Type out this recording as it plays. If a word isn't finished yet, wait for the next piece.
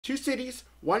Two cities,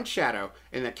 one shadow,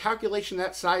 and the calculation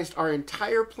that sized our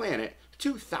entire planet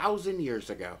 2,000 years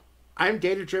ago. I'm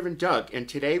Data-Driven Doug, and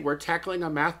today we're tackling a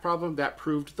math problem that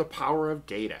proved the power of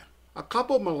data. A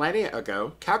couple millennia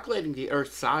ago, calculating the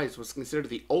Earth's size was considered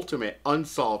the ultimate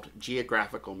unsolved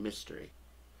geographical mystery.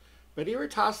 But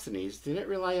Eratosthenes didn't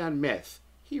rely on myth,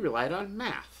 he relied on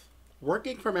math.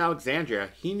 Working from Alexandria,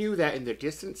 he knew that in the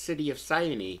distant city of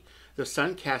Cyane, the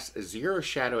sun casts a zero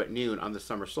shadow at noon on the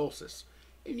summer solstice.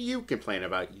 And you complain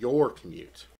about your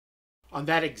commute. On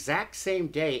that exact same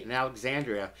day in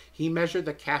Alexandria, he measured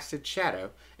the casted shadow,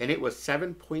 and it was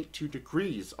 7.2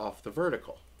 degrees off the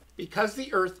vertical. Because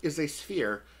the Earth is a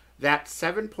sphere, that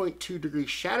 7.2 degree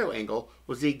shadow angle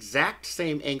was the exact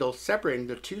same angle separating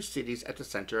the two cities at the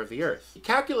center of the Earth. He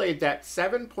calculated that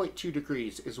 7.2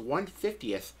 degrees is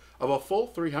 1/50th of a full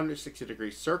 360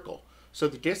 degree circle, so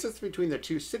the distance between the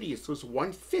two cities was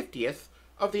 1/50th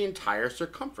of the entire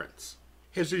circumference.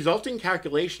 His resulting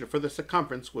calculation for the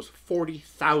circumference was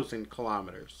 40,000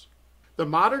 kilometers. The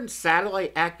modern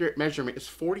satellite accurate measurement is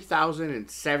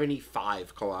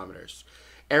 40,075 kilometers.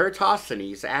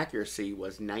 Eratosthenes' accuracy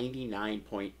was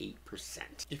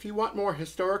 99.8%. If you want more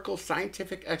historical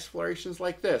scientific explorations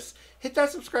like this, hit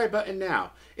that subscribe button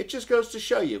now. It just goes to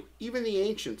show you, even the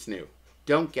ancients knew.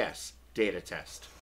 Don't guess, data test.